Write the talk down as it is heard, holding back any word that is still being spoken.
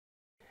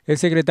El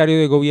secretario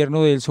de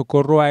Gobierno del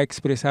Socorro ha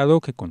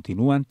expresado que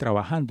continúan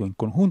trabajando en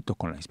conjunto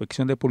con la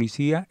Inspección de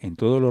Policía en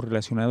todo lo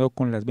relacionado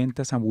con las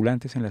ventas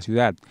ambulantes en la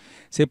ciudad.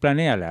 Se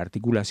planea la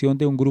articulación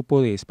de un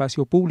grupo de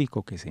espacio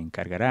público que se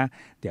encargará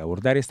de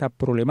abordar esta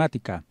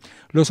problemática.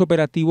 Los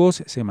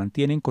operativos se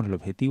mantienen con el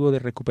objetivo de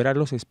recuperar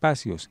los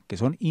espacios que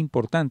son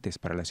importantes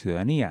para la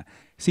ciudadanía,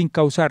 sin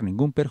causar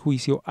ningún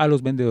perjuicio a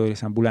los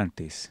vendedores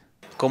ambulantes.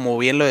 Como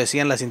bien lo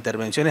decían las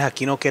intervenciones,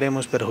 aquí no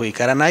queremos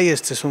perjudicar a nadie,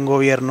 este es un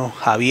gobierno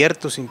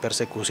abierto, sin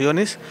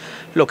persecuciones,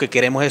 lo que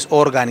queremos es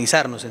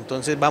organizarnos,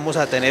 entonces vamos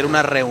a tener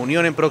una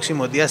reunión en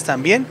próximos días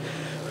también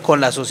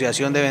con la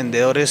Asociación de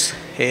Vendedores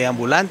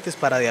Ambulantes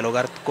para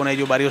dialogar con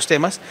ellos varios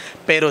temas,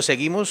 pero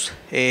seguimos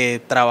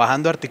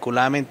trabajando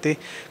articuladamente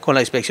con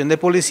la Inspección de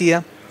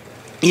Policía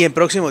y en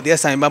próximos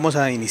días también vamos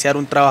a iniciar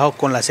un trabajo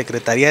con la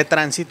Secretaría de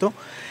Tránsito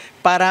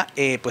para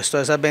pues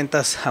todas esas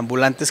ventas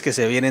ambulantes que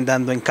se vienen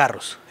dando en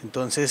carros.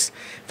 Entonces,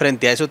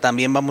 frente a eso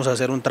también vamos a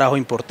hacer un trabajo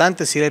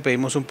importante, sí le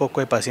pedimos un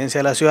poco de paciencia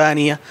a la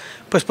ciudadanía,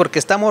 pues porque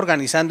estamos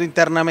organizando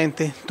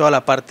internamente toda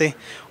la parte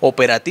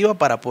operativa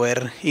para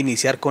poder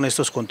iniciar con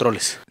estos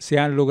controles. Se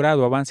han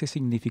logrado avances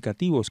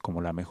significativos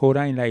como la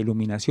mejora en la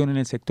iluminación en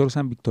el sector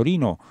San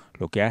Victorino,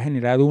 lo que ha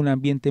generado un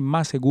ambiente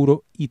más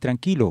seguro y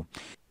tranquilo.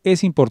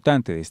 Es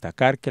importante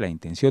destacar que la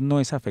intención no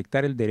es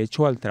afectar el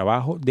derecho al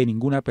trabajo de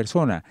ninguna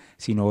persona,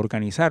 sino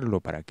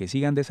organizarlo para que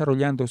sigan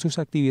desarrollando sus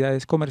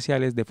actividades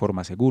comerciales de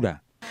forma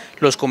segura.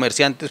 Los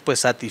comerciantes pues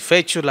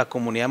satisfechos, la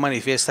comunidad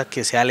manifiesta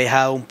que se ha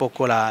alejado un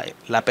poco la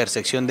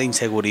percepción de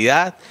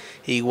inseguridad,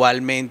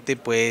 igualmente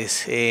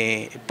pues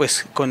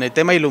con el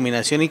tema de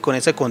iluminación y con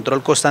ese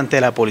control constante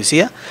de la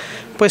policía,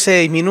 pues se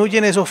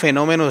disminuyen esos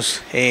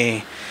fenómenos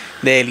de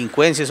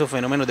delincuencia, esos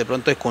fenómenos de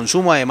pronto de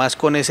consumo, además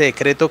con ese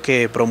decreto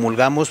que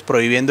promulgamos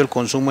prohibiendo el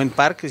consumo en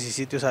parques y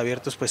sitios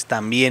abiertos, pues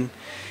también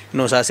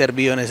nos ha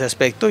servido en ese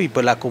aspecto y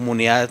pues la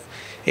comunidad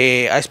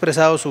ha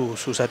expresado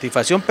su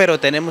satisfacción, pero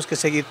tenemos que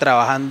seguir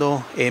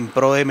trabajando en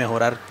pro de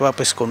mejorar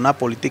pues con una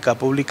política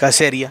pública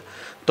seria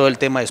todo el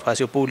tema de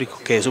espacio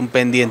público, que es un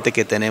pendiente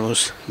que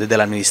tenemos desde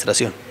la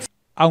administración.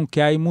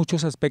 Aunque hay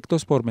muchos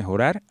aspectos por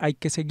mejorar, hay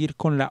que seguir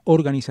con la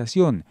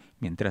organización,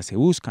 mientras se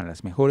buscan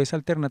las mejores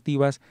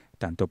alternativas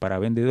tanto para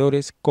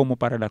vendedores como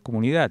para la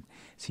comunidad,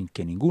 sin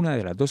que ninguna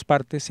de las dos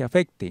partes se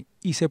afecte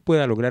y se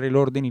pueda lograr el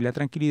orden y la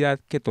tranquilidad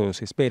que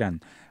todos esperan.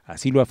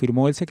 Así lo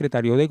afirmó el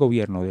secretario de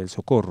Gobierno del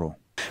Socorro.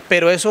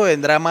 Pero eso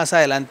vendrá más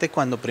adelante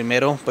cuando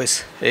primero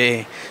pues,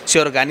 se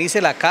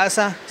organice la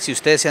casa. Si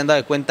ustedes se han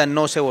dado cuenta,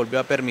 no se volvió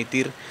a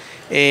permitir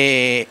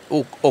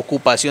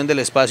ocupación del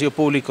espacio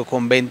público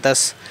con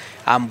ventas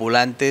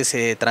ambulantes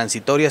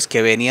transitorias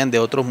que venían de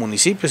otros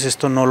municipios.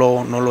 Esto no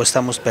lo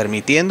estamos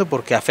permitiendo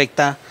porque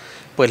afecta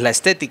pues la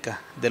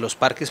estética de los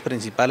parques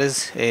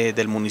principales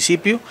del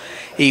municipio.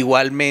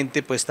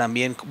 Igualmente pues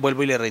también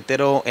vuelvo y le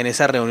reitero, en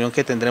esa reunión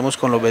que tendremos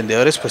con los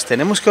vendedores, pues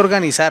tenemos que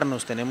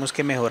organizarnos, tenemos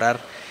que mejorar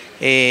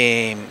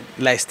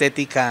la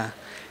estética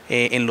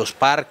en los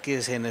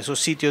parques, en esos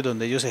sitios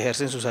donde ellos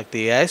ejercen sus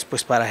actividades,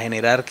 pues para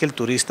generar que el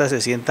turista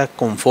se sienta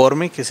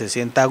conforme, que se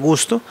sienta a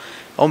gusto,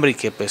 hombre, y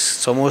que pues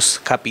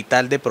somos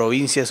capital de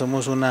provincia,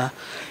 somos una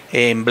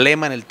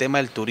emblema en el tema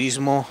del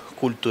turismo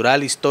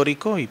cultural,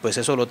 histórico, y pues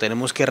eso lo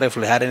tenemos que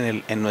reflejar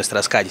en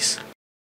nuestras calles.